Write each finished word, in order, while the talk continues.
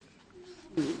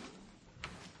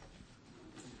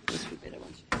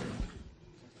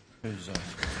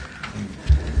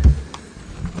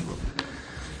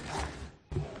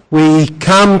We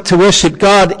come to worship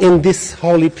God in this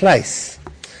holy place,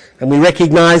 and we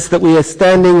recognise that we are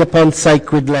standing upon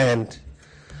sacred land,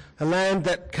 a land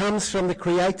that comes from the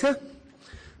Creator,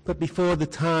 but before the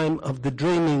time of the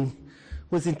dreaming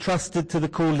was entrusted to the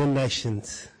Kulin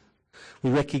nations.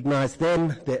 We recognise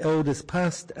them, their elders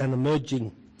past and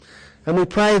emerging, and we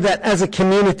pray that as a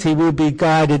community we'll be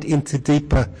guided into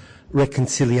deeper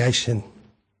reconciliation.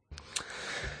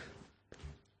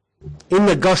 In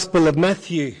the Gospel of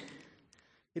Matthew,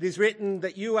 it is written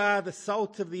that you are the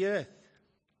salt of the earth.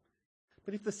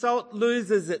 But if the salt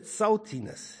loses its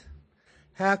saltiness,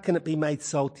 how can it be made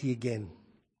salty again?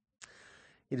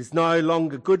 It is no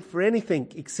longer good for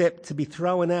anything except to be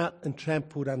thrown out and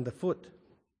trampled underfoot.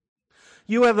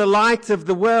 You are the light of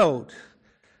the world.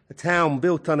 A town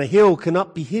built on a hill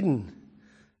cannot be hidden.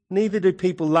 Neither do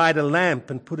people light a lamp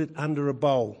and put it under a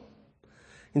bowl.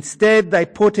 Instead, they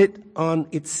put it on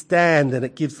its stand, and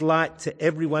it gives light to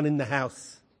everyone in the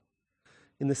house.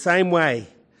 In the same way,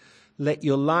 let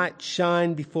your light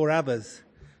shine before others,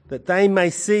 that they may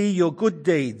see your good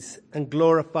deeds and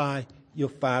glorify your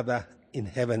Father in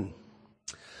heaven.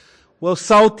 Well,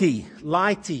 salty,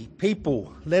 lighty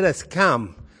people, let us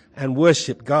come and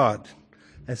worship God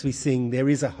as we sing, There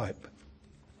is a Hope.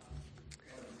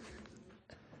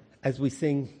 As we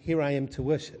sing, Here I Am to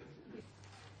Worship.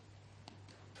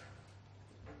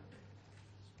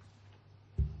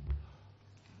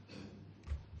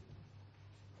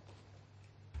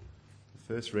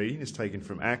 First reading is taken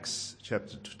from Acts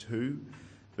chapter 2,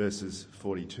 verses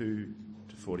 42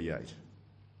 to 48.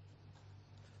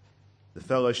 The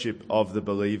fellowship of the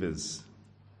believers.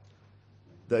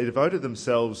 They devoted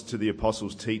themselves to the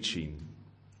apostles' teaching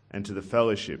and to the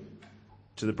fellowship,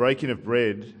 to the breaking of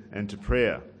bread and to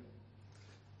prayer.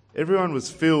 Everyone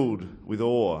was filled with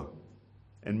awe,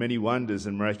 and many wonders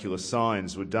and miraculous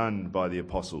signs were done by the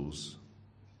apostles.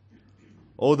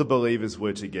 All the believers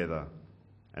were together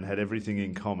and had everything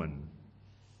in common.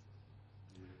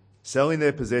 Selling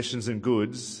their possessions and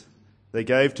goods, they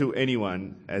gave to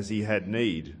anyone as he had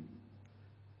need.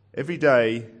 Every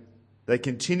day they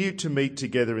continued to meet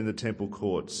together in the temple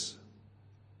courts.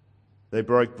 They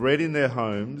broke bread in their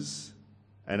homes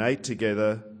and ate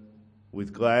together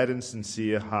with glad and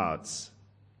sincere hearts,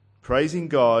 praising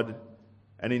God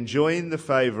and enjoying the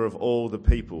favour of all the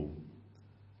people.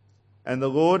 And the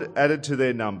Lord added to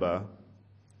their number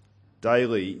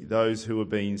daily those who were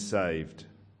being saved.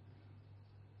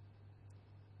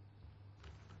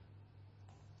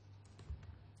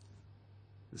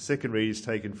 The second reading is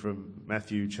taken from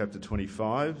Matthew chapter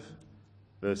 25,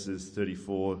 verses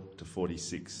 34 to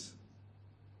 46.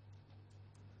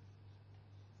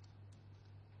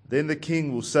 Then the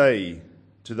king will say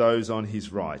to those on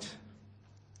his right,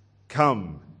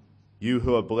 Come, you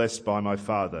who are blessed by my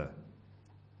Father,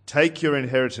 take your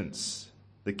inheritance,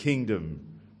 the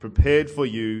kingdom prepared for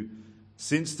you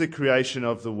since the creation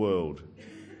of the world.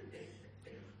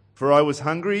 For I was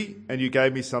hungry, and you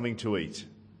gave me something to eat.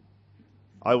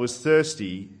 I was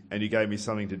thirsty, and you gave me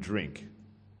something to drink.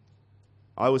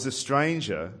 I was a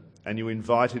stranger, and you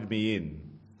invited me in.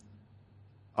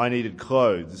 I needed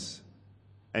clothes,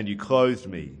 and you clothed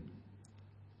me.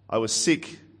 I was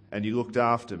sick, and you looked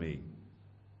after me.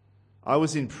 I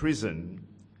was in prison,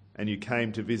 and you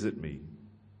came to visit me.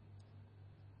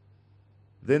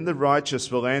 Then the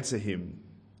righteous will answer him,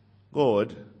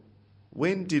 Lord,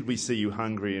 when did we see you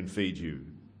hungry and feed you,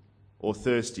 or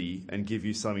thirsty and give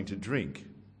you something to drink?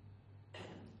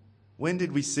 When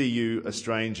did we see you a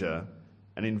stranger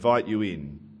and invite you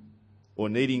in, or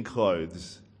needing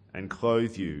clothes and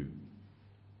clothe you?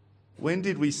 When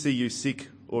did we see you sick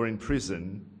or in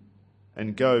prison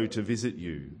and go to visit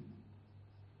you?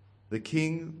 The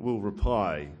king will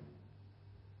reply,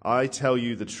 I tell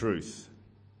you the truth.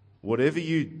 Whatever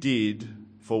you did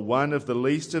for one of the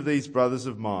least of these brothers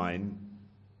of mine,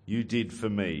 you did for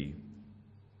me.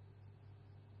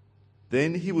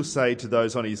 Then he will say to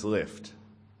those on his left,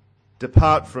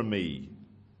 Depart from me,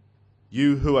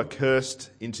 you who are cursed,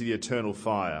 into the eternal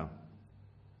fire,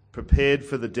 prepared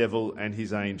for the devil and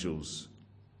his angels.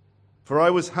 For I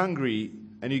was hungry,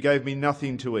 and you gave me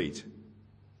nothing to eat.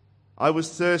 I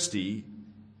was thirsty,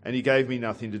 and you gave me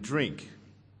nothing to drink.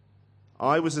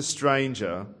 I was a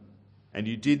stranger, and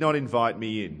you did not invite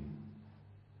me in.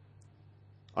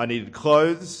 I needed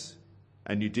clothes,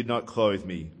 and you did not clothe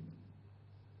me.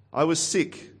 I was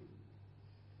sick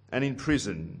and in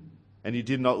prison, and you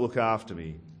did not look after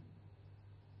me.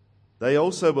 They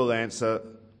also will answer,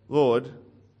 Lord,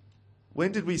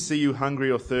 When did we see you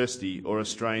hungry or thirsty, or a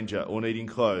stranger, or needing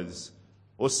clothes,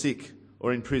 or sick,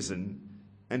 or in prison,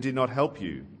 and did not help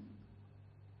you?'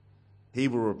 He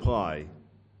will reply,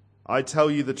 'I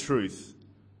tell you the truth.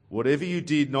 Whatever you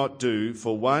did not do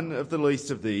for one of the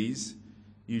least of these,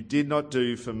 you did not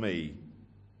do for me.'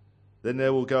 Then they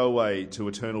will go away to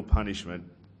eternal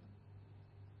punishment,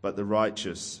 but the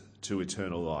righteous to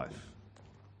eternal life."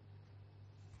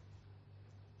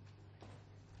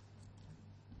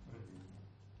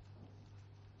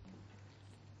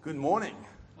 Good morning.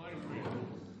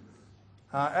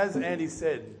 As Andy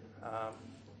said,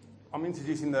 I'm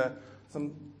introducing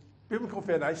some biblical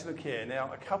foundational care.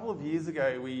 Now, a couple of years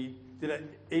ago, we did an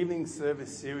evening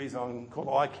service series called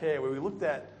I Care, where we looked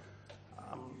at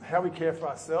how we care for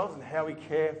ourselves and how we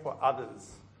care for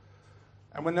others.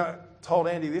 And when I told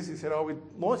Andy this, he said, we're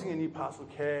launching a new pastoral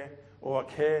care or a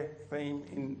care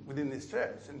theme within this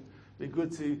church, and it'd be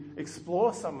good to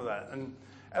explore some of that. And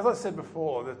as I said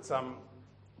before, that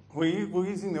we're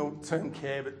using the term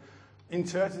care, but in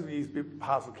churches we use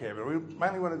pastoral care. But we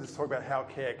mainly want to just talk about how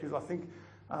care, because I think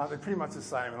they're pretty much the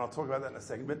same, and I'll talk about that in a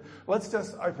second. But let's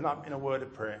just open up in a word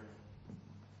of prayer.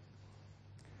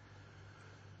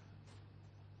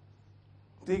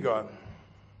 Dear God,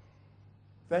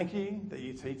 thank you that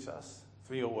you teach us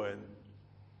through your word,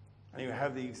 and you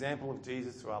have the example of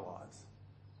Jesus through our lives.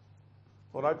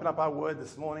 Lord, open up our word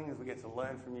this morning as we get to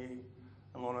learn from you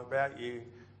and learn about you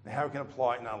and how we can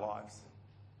apply it in our lives.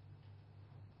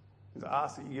 I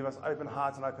ask that you give us open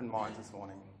hearts and open minds this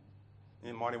morning. In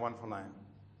your mighty, wonderful name.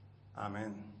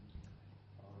 Amen.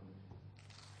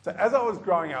 So as I was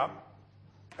growing up,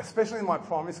 especially in my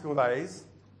primary school days,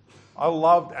 I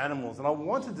loved animals and I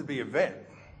wanted to be a vet.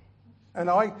 And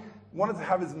I wanted to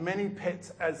have as many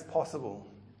pets as possible.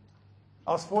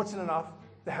 I was fortunate enough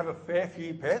to have a fair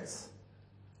few pets.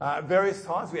 At various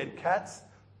times we had cats,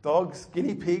 dogs,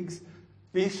 guinea pigs,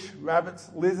 fish, rabbits,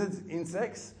 lizards,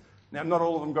 insects. Now, not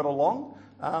all of them got along,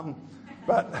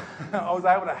 but I was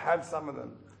able to have some of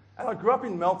them. And I grew up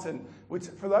in Melton, which,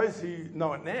 for those who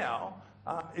know it now,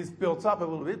 is built up a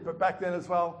little bit, but back then as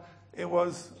well, it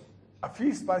was a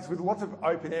few spaces with lots of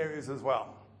open areas as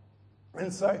well.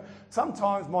 And so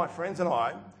sometimes my friends and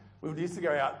I, we would used to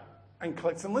go out and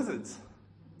collect some lizards.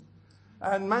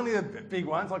 And mainly the big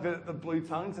ones, like the blue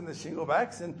tongues and the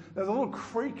shinglebacks. And there's a little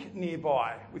creek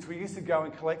nearby, which we used to go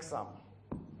and collect some.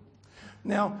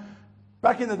 Now,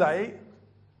 back in the day,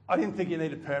 I didn't think you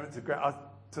needed a permit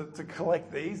to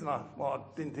collect these, and I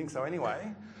didn't think so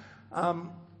anyway.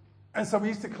 And so we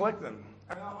used to collect them.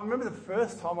 And I remember the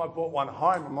first time I brought one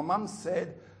home, and my mum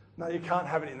said, "No, you can't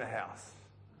have it in the house.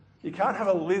 You can't have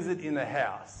a lizard in the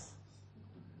house."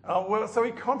 So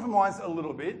we compromised a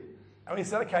little bit, and we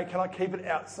said, "Okay, can I keep it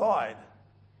outside?"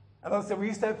 And I said, we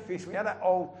used to have fish. We had an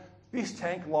old fish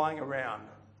tank lying around.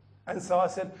 And so I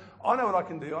said, I know what I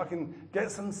can do. I can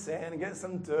get some sand and get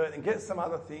some dirt and get some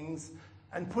other things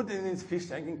and put it in this fish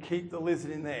tank and keep the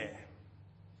lizard in there.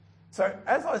 So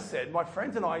as I said, my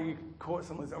friends and I caught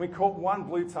some lizard, and we caught one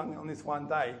blue tongue on this one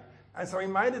day. And so we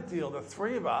made a deal, the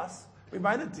three of us, we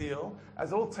made a deal,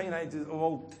 as all teenagers, or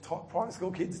all primary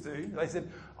school kids do. They said,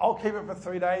 I'll keep it for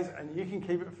 3 days, and you can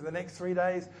keep it for the next 3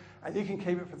 days, and you can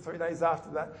keep it for 3 days after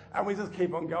that. And we just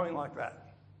keep on going like that.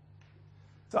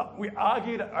 So we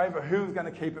argued over who was going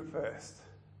to keep it first.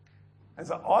 And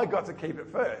so I got to keep it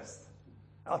first.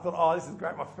 And I thought, this is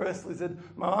great, my first lizard.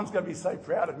 My mum's going to be so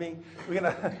proud of me. We're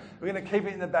going to keep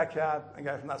it in the backyard and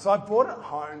go from that. So I brought it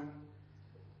home,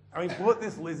 and we brought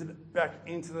this lizard back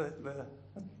into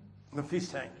the fish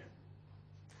tank.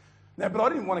 Now, but I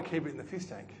didn't want to keep it in the fish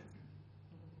tank.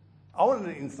 I wanted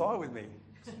it inside with me.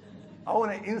 I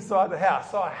wanted it inside the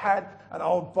house. So I had an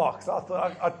old box. I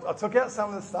thought I took out some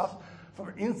of the stuff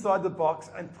from inside the box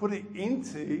and put it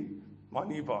into my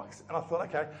new box. And I thought,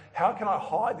 okay, how can I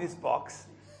hide this box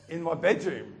in my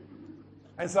bedroom?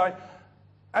 And so,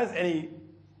 as any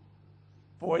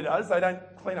boy does, they don't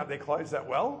clean up their clothes that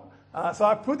well. So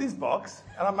I put this box,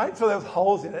 and I made sure there was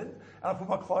holes in it, and I put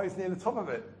my clothes near the top of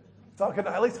it, so I could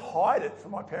at least hide it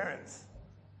from my parents.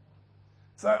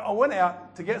 So I went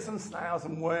out to get some snails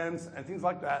and worms and things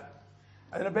like that.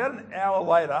 And then about an hour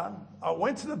later, I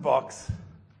went to the box,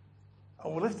 I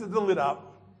lifted the lid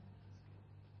up,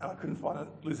 and I couldn't find a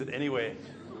lizard anywhere.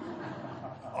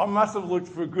 I must have looked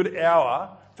for a good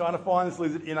hour trying to find this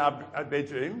lizard in our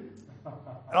bedroom.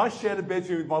 And I shared a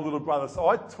bedroom with my little brother, so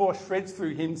I tore shreds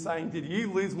through him saying, did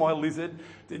you lose my lizard?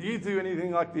 Did you do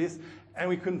anything like this? And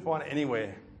we couldn't find it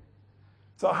anywhere.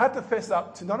 So I had to fess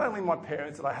up to not only my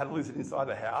parents that I had a lizard inside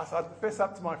the house, I had to fess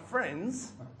up to my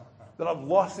friends that I've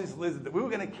lost this lizard, that we were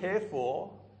going to care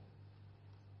for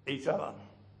each other.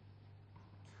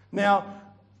 Now,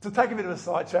 to take a bit of a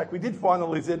sidetrack, we did find the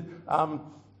lizard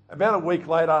about a week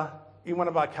later in one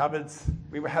of our cupboards.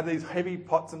 We had these heavy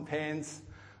pots and pans,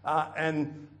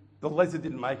 and the lizard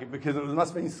didn't make it because it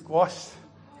must have been squashed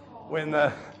when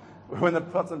the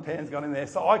pots and pans got in there.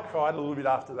 So I cried a little bit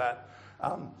after that.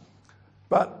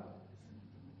 But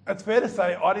it's fair to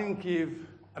say I didn't give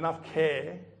enough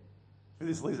care for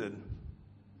this lizard.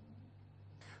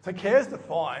 So care is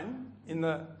defined in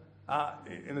the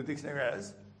dictionary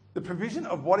as the provision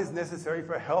of what is necessary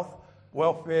for health,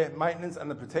 welfare, maintenance,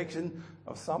 and the protection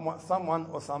of someone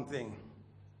or something.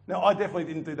 Now, I definitely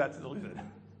didn't do that to the lizard.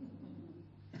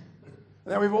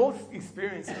 Now, we've all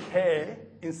experienced care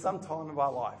in some time of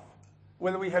our life,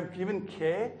 whether we have given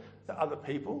care to other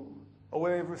people or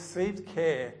whether we've received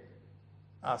care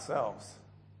ourselves.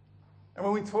 And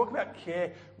when we talk about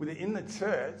care within the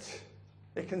church,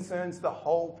 it concerns the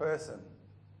whole person,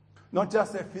 not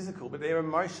just their physical, but their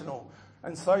emotional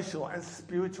and social and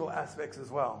spiritual aspects as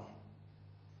well.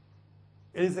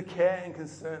 It is the care and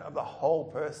concern of the whole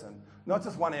person, not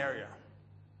just one area.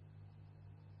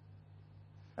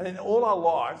 And in all our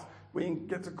lives, we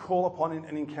get to call upon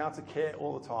and encounter care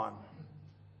all the time.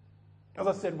 As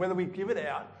I said, whether we give it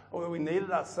out or whether we need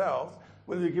it ourselves,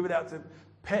 whether we give it out to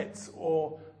pets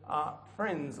or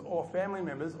friends or family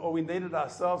members, or we need it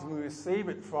ourselves when we receive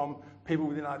it from people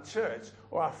within our church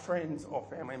or our friends or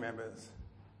family members.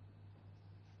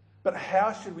 But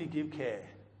how should we give care?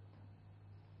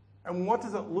 And what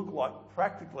does it look like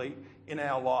practically in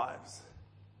our lives?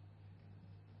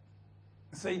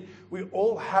 See, we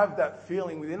all have that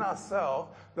feeling within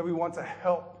ourselves that we want to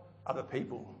help other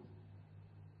people.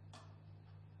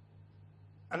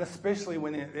 And especially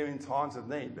when they're in times of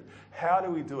need. But how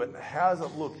do we do it? How does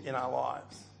it look in our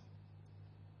lives?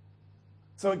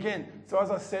 So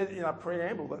as I said in our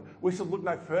preamble, that we should look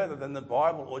no further than the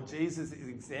Bible or Jesus'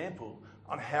 example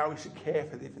on how we should care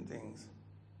for different things.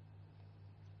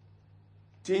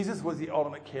 Jesus was the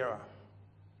ultimate carer.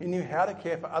 He knew how to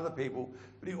care for other people,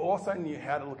 but he also knew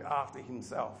how to look after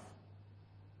himself.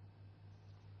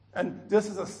 And just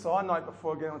as a side note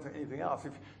before I get on to anything else,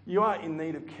 if you are in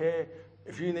need of care,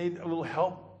 if you need a little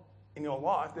help in your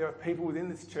life, there are people within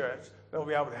this church that will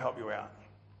be able to help you out.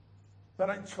 So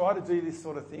don't try to do this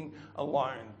sort of thing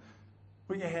alone.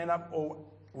 Put your hand up or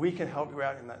we can help you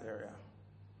out in that area.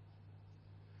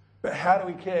 But how do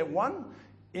we care? One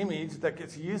image that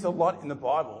gets used a lot in the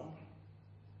Bible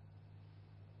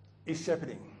is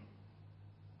shepherding.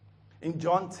 In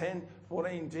John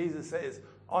 10:14, Jesus says,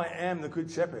 "I am the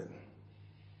good shepherd."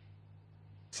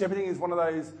 Shepherding is one of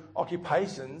those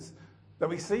occupations that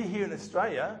we see here in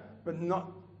Australia, but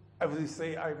not as we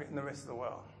see over in the rest of the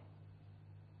world.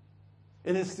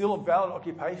 It is still a valid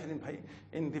occupation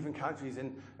in different countries,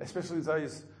 and especially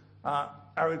those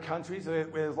arid countries where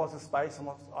there's lots of space and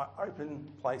lots of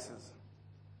open places.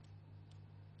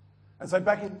 And so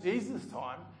back in Jesus'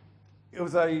 time, it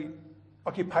was an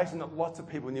occupation that lots of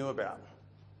people knew about.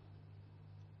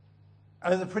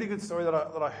 And there's a pretty good story that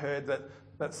I heard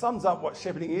that sums up what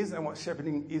shepherding is and what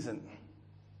shepherding isn't.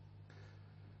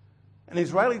 An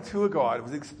Israeli tour guide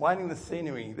was explaining the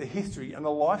scenery, the history and the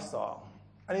lifestyle,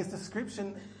 and his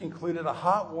description included a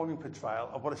heartwarming portrayal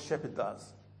of what a shepherd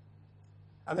does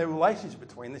and the relationship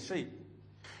between the sheep.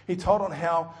 He told on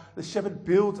how the shepherd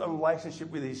builds a relationship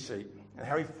with his sheep and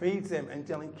how he feeds them and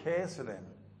gently cares for them.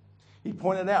 He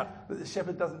pointed out that the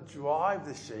shepherd doesn't drive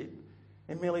the sheep,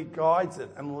 he merely guides it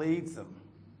and leads them.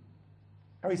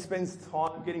 How he spends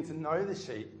time getting to know the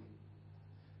sheep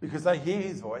because they hear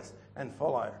his voice and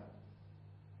follow.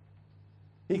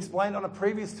 He explained on a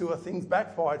previous tour things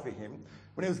backfired for him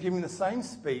when he was giving the same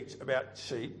speech about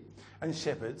sheep and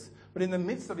shepherds, but in the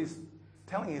midst of his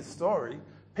telling his story,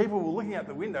 people were looking out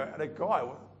the window at a guy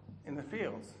in the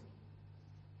fields.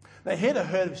 They had a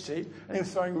herd of sheep and he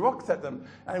was throwing rocks at them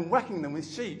and whacking them with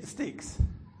sticks.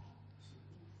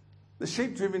 The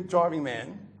sheep-driving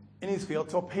man in his field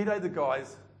torpedoed the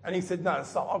guys and he said, "No,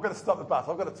 stop, I've got to stop the bus.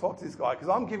 I've got to talk to this guy because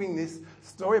I'm giving this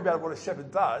story about what a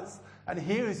shepherd does, and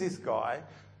here is this guy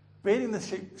beating the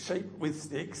sheep with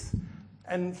sticks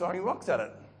and throwing rocks at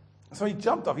it." So he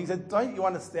jumped off. He said, "Don't you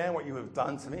understand what you have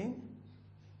done to me?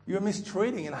 You are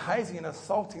mistreating and hazing and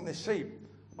assaulting the sheep.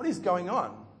 What is going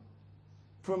on?"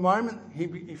 For a moment,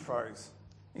 he froze.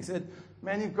 He said,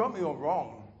 "Man, you've got me all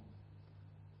wrong.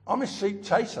 I'm a sheep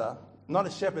chaser, not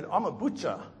a shepherd. I'm a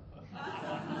butcher."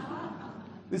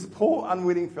 This poor,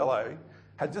 unwitting fellow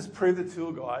had just proved the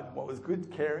tour guide what was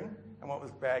good caring and what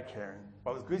was bad caring,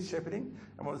 what was good shepherding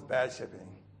and what was bad shepherding.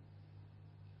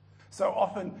 So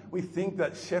often we think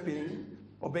that shepherding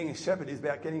or being a shepherd is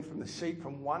about getting from the sheep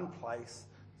from one place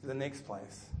to the next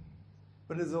place.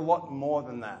 but it is a lot more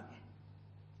than that.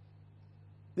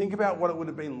 Think about what it would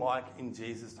have been like in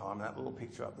Jesus' time, that little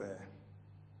picture up there.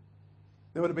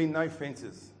 There would have been no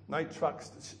fences, no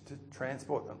trucks to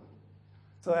transport them.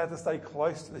 So they had to stay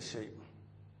close to the sheep.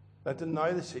 They had to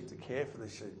know the sheep, to care for the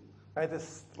sheep. They had to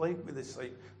sleep with the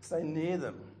sheep, stay near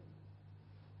them.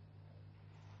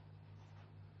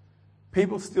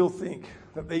 People still think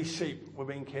that these sheep were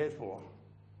being cared for.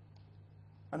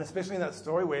 And especially in that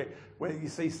story where you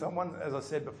see someone, as I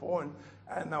said before,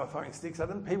 and they were throwing sticks at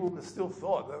them, people still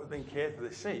thought that they were being cared for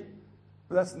the sheep.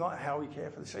 But that's not how we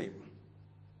care for the sheep.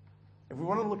 If we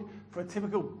want to look for a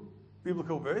typical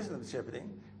biblical version of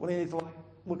shepherding, we need to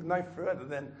look no further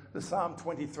than the Psalm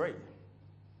 23.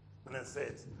 And it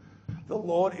says, "The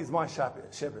Lord is my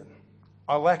shepherd.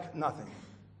 I lack nothing.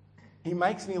 He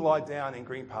makes me lie down in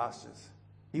green pastures.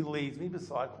 He leads me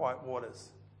beside quiet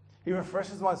waters. He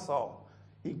refreshes my soul.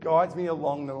 He guides me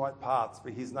along the right paths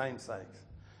for his name's sake.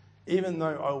 Even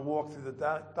though I walk through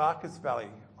the darkest valley,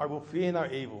 I will fear no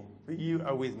evil, for you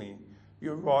are with me.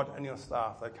 Your rod and your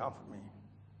staff, they comfort me."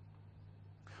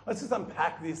 Let's just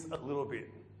unpack this a little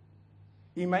bit.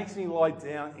 He makes me lie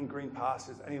down in green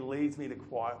pastures and he leads me to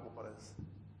quiet waters.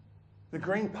 The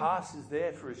green pastures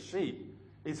there for a sheep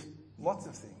is lots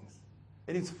of things.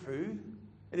 It is food.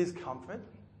 It is comfort.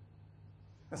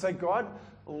 And so God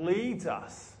leads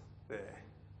us there.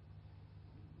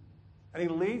 And he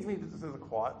leads me to the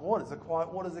quiet waters. The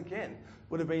quiet waters, again,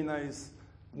 would have been those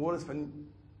waters for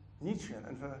nutrient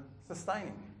and for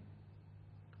sustaining.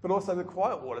 But also the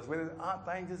quiet waters where there aren't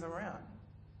dangers around.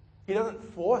 He doesn't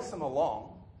force them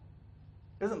along.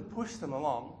 He doesn't push them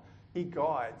along. He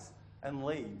guides and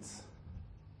leads.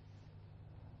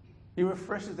 He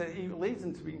refreshes them. He leads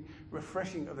them to be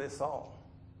refreshing of their soul.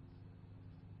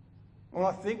 When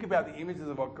I think about the images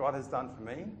of what God has done for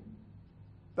me,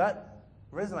 that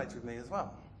resonates with me as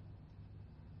well.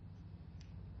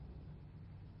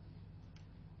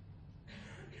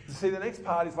 See, the next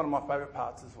part is one of my favourite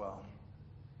parts as well.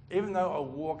 Even though I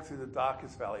walk through the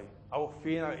darkest valley, I will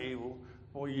fear no evil,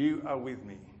 for you are with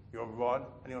me. Your rod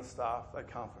and your staff, they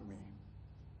comfort me.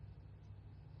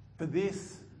 For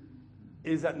this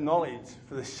is that knowledge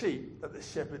for the sheep that the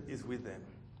shepherd is with them.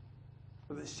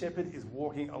 That the shepherd is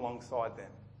walking alongside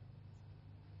them.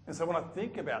 And so when I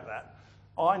think about that,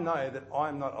 I know that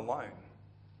I'm not alone.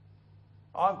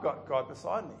 I've got God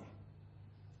beside me.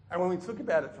 And when we talk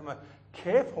about it from a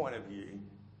care point of view,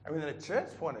 and within a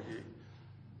church point of view,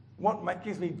 what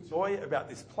gives me joy about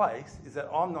this place is that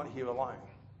I'm not here alone.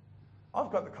 I've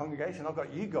got the congregation, I've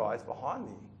got you guys behind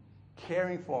me,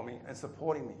 caring for me and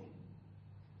supporting me.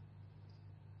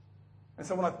 And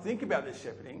so when I think about this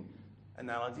shepherding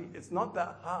analogy, it's not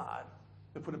that hard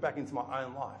to put it back into my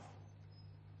own life.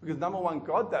 Because number one,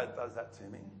 God does that to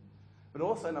me. But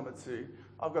also number two,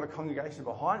 I've got a congregation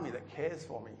behind me that cares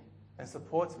for me and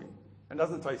supports me and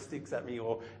doesn't throw sticks at me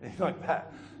or anything like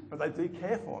that. But they do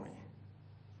care for me.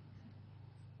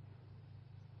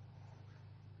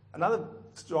 Another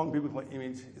strong biblical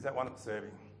image is that one of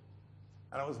serving.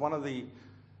 And it was one of the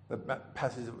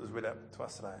passages that was read out to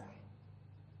us today.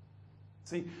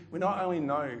 See, we not only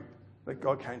know that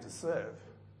God came to serve,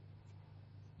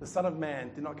 the Son of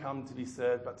Man did not come to be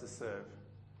served, but to serve.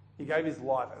 He gave his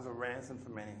life as a ransom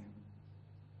for many.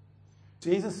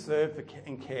 Jesus served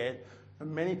and cared for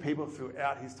many people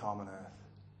throughout his time on earth,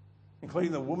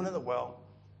 including the woman at the well,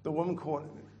 the woman caught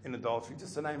in adultery,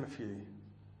 just to name a few.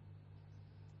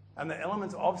 And the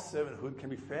elements of servanthood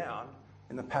can be found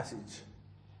in the passage.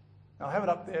 Now, I have it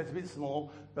up there, it's a bit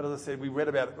small, but as I said, we read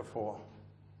about it before.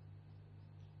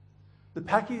 The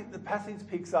passage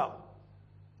picks up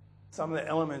some of the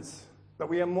elements that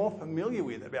we are more familiar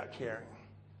with about caring,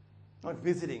 like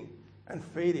visiting and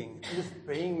feeding and just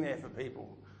being there for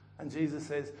people. And Jesus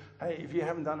says, hey, if you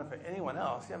haven't done it for anyone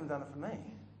else, you haven't done it for me.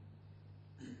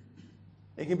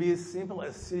 It can be as simple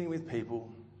as sitting with people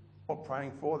or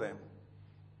praying for them.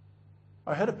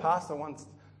 I heard a pastor once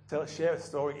share a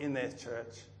story in their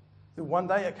church. That one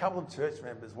day a couple of church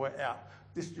members were out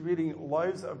distributing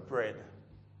loaves of bread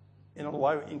in a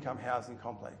low-income housing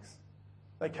complex.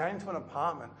 They came to an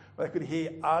apartment where they could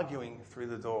hear arguing through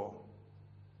the door.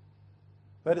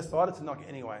 They decided to knock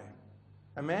anyway.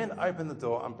 A man opened the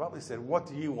door and abruptly said, "What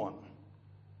do you want?"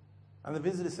 And the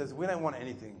visitor says, "We don't want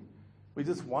anything. We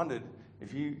just wondered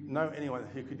if you know anyone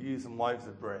who could use some loaves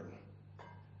of bread."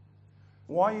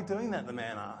 "Why are you doing that?" the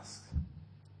man asked.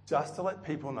 "Just to let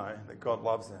people know that God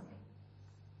loves them."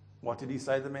 "What did he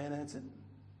say?" the man answered.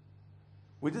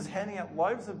 "We're just handing out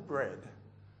loaves of bread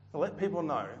to let people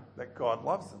know that God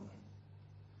loves them."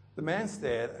 The man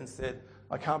stared and said,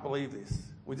 "I can't believe this.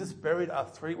 We just buried our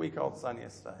 3-week-old son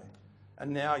yesterday,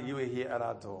 and now you are here at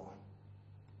our door."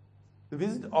 The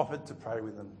visitor offered to pray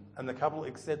with them, and the couple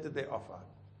accepted their offer.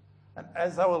 And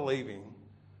as they were leaving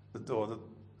the door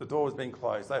was being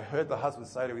closed, they heard the husband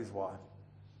say to his wife,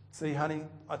 "See, honey,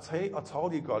 I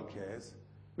told you God cares.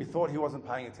 We thought he wasn't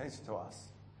paying attention to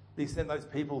us. But he sent those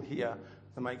people here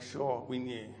to make sure we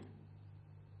knew."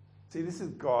 See, this is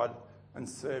God and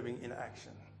serving in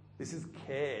action. This is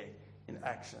care in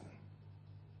action.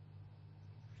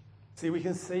 See, we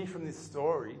can see from this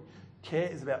story, care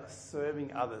is about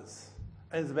serving others.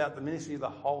 And it's about the ministry of the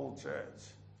whole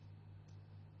church.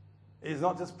 It is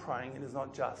not just praying, it is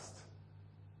not just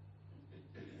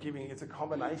giving, it's a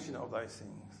combination of those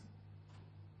things.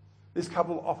 This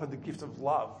couple offered the gift of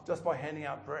love just by handing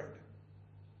out bread.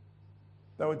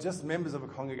 They were just members of a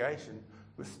congregation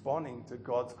responding to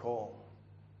God's call.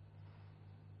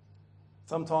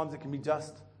 Sometimes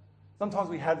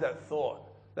we have that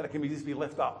thought that it can just be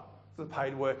left up to the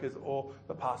paid workers or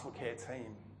the pastoral care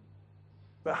team.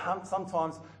 But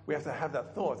sometimes we have to have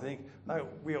that thought to think, no,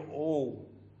 we are all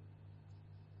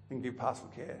can give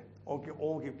pastoral care, or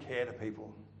all give care to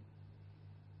people.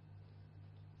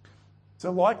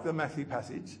 So like the Matthew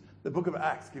passage, the book of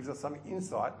Acts gives us some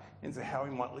insight into how we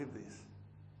might live this.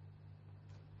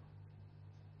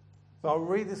 So I'll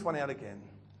read this one out again.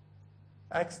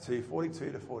 Acts 2,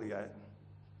 42 to 48.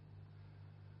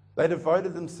 They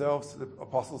devoted themselves to the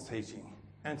apostles' teaching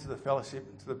and to the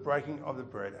fellowship, to the breaking of the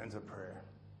bread and to prayer.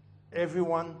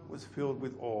 Everyone was filled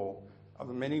with awe of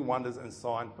the many wonders and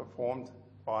signs performed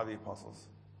by the apostles.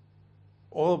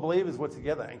 All the believers were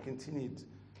together and continued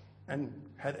and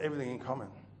had everything in common.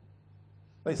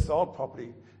 They sold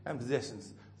property and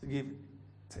possessions to give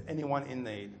to anyone in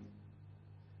need.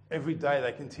 Every day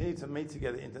they continued to meet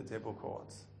together in the temple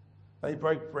courts. They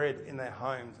broke bread in their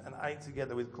homes and ate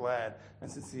together with glad and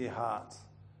sincere hearts,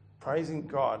 praising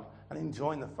God and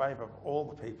enjoying the favour of all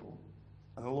the people.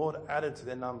 And the Lord added to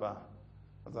their number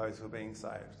of those who were being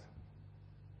saved.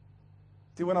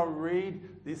 See, when I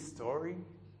read this story,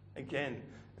 again,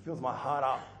 it fills my heart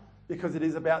up because it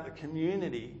is about the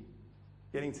community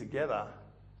getting together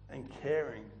and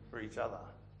caring for each other.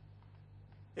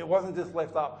 It wasn't just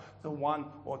left up to one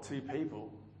or two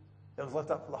people. It was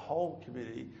left up for the whole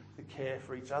community to care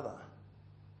for each other.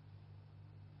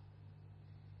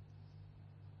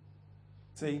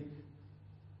 See,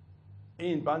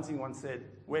 Ian Bunting once said,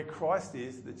 "Where Christ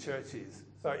is, the church is."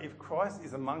 So if Christ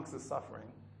is amongst the suffering,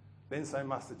 then so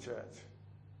must the church.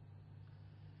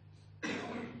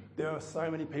 There are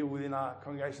so many people within our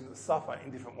congregation that suffer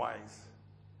in different ways,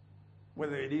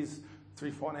 whether it is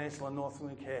through financial and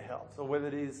Northland Care helps, or whether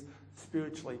it is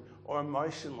spiritually or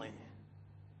emotionally.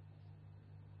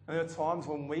 And there are times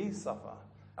when we suffer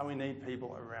and we need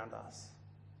people around us.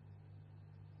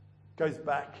 It goes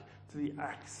back to the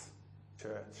Acts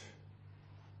church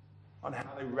on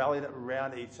how they rallied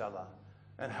around each other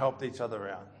and helped each other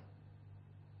out.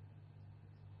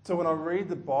 So when I read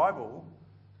the Bible,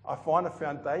 I find a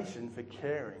foundation for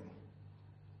caring.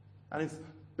 And it's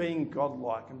being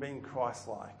God-like and being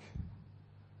Christ-like.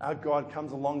 Our God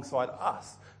comes alongside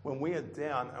us when we are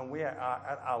down and we are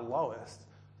at our lowest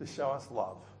to show us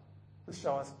love, to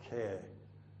show us care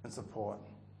and support.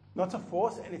 Not to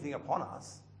force anything upon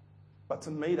us, but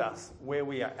to meet us where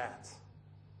we are at.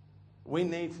 We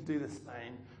need to do the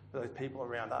same for those people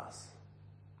around us.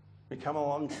 We come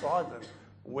alongside them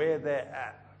where they're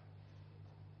at.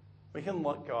 We can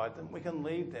guide them, we can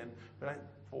lead them. We don't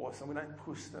force them, we don't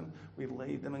push them, we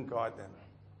lead them and guide them.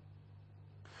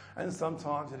 And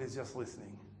sometimes it is just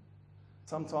listening.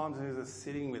 Sometimes it is just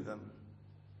sitting with them.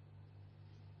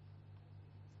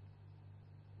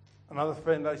 Another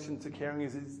foundation to caring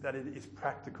is that it is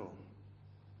practical.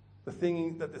 The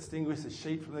thing that distinguishes the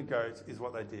sheep from the goats is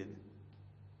what they did.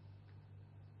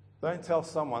 Don't tell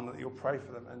someone that you'll pray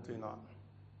for them and do not.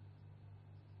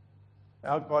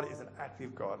 Our God is an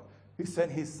active God who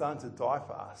sent his Son to die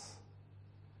for us.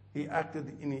 He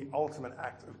acted in the ultimate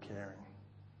act of caring.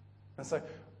 And so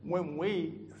when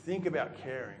we think about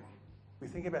caring, we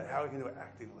think about how we can do it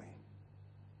actively.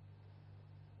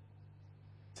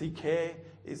 See, care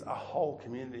is a whole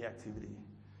community activity.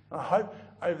 And I hope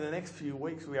over the next few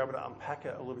weeks we'll be able to unpack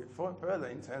it a little bit further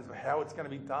in terms of how it's going to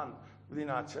be done within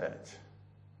our church.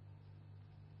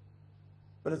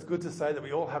 But it's good to say that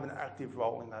we all have an active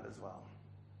role in that as well,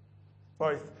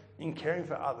 both in caring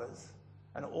for others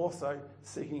and also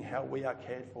seeking how we are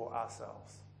cared for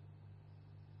ourselves.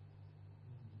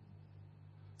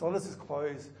 So let's just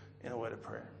close in a word of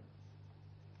prayer.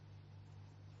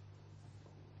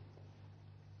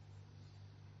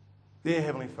 Dear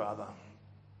Heavenly Father,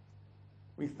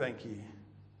 we thank you.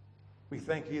 We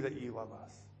thank you that you love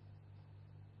us.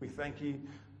 We thank you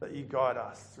that you guide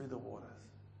us through the waters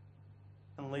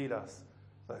and lead us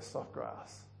to those soft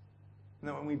grass. And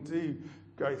that when we do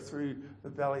go through the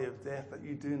valley of death, that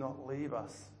you do not leave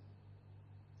us.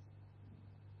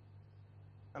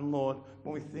 And Lord,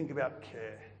 when we think about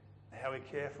care, how we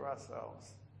care for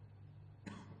ourselves,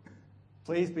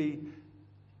 please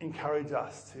encourage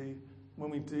us to, when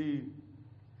we do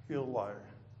feel low,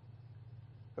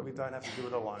 that we don't have to do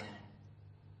it alone.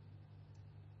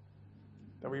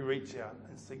 That we reach out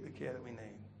and seek the care that we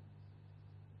need.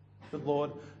 But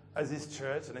Lord, as this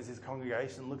church and as this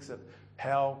congregation looks at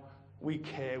how we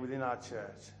care within our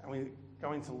church, and we're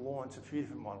going to launch a few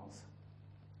different models,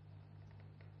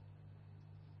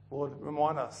 Lord,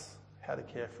 remind us how to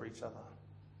care for each other.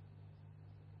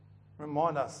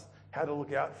 Remind us how to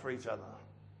look out for each other.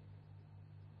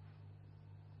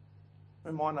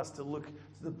 Remind us to look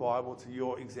to the Bible, to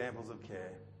your examples of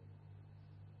care.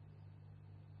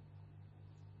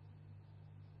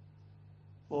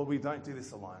 Lord, we don't do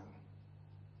this alone.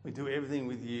 We do everything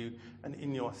with you and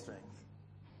in your strength.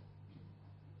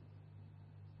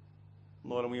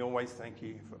 Lord, and we always thank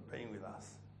you for being with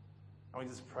us. And we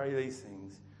just pray these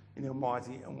things in your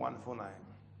mighty and wonderful name.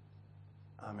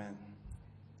 Amen.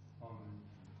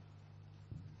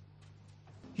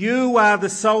 You are the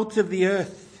salt of the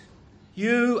earth.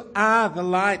 You are the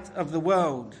light of the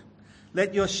world.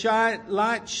 Let your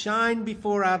light shine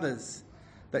before others,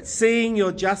 that seeing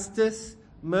your justice,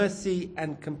 mercy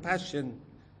and compassion,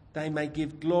 they may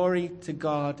give glory to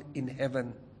God in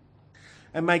heaven.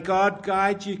 And may God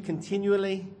guide you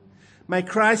continually. May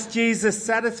Christ Jesus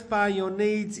satisfy your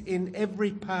needs in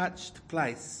every parched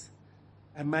place.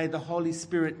 And may the Holy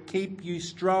Spirit keep you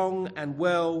strong and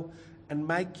well and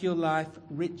make your life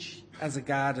rich as a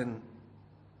garden,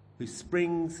 whose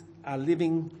springs are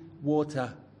living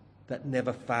water that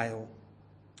never fail.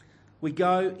 We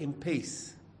go in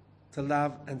peace to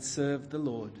love and serve the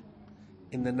Lord.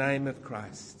 In the name of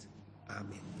Christ.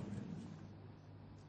 Amen.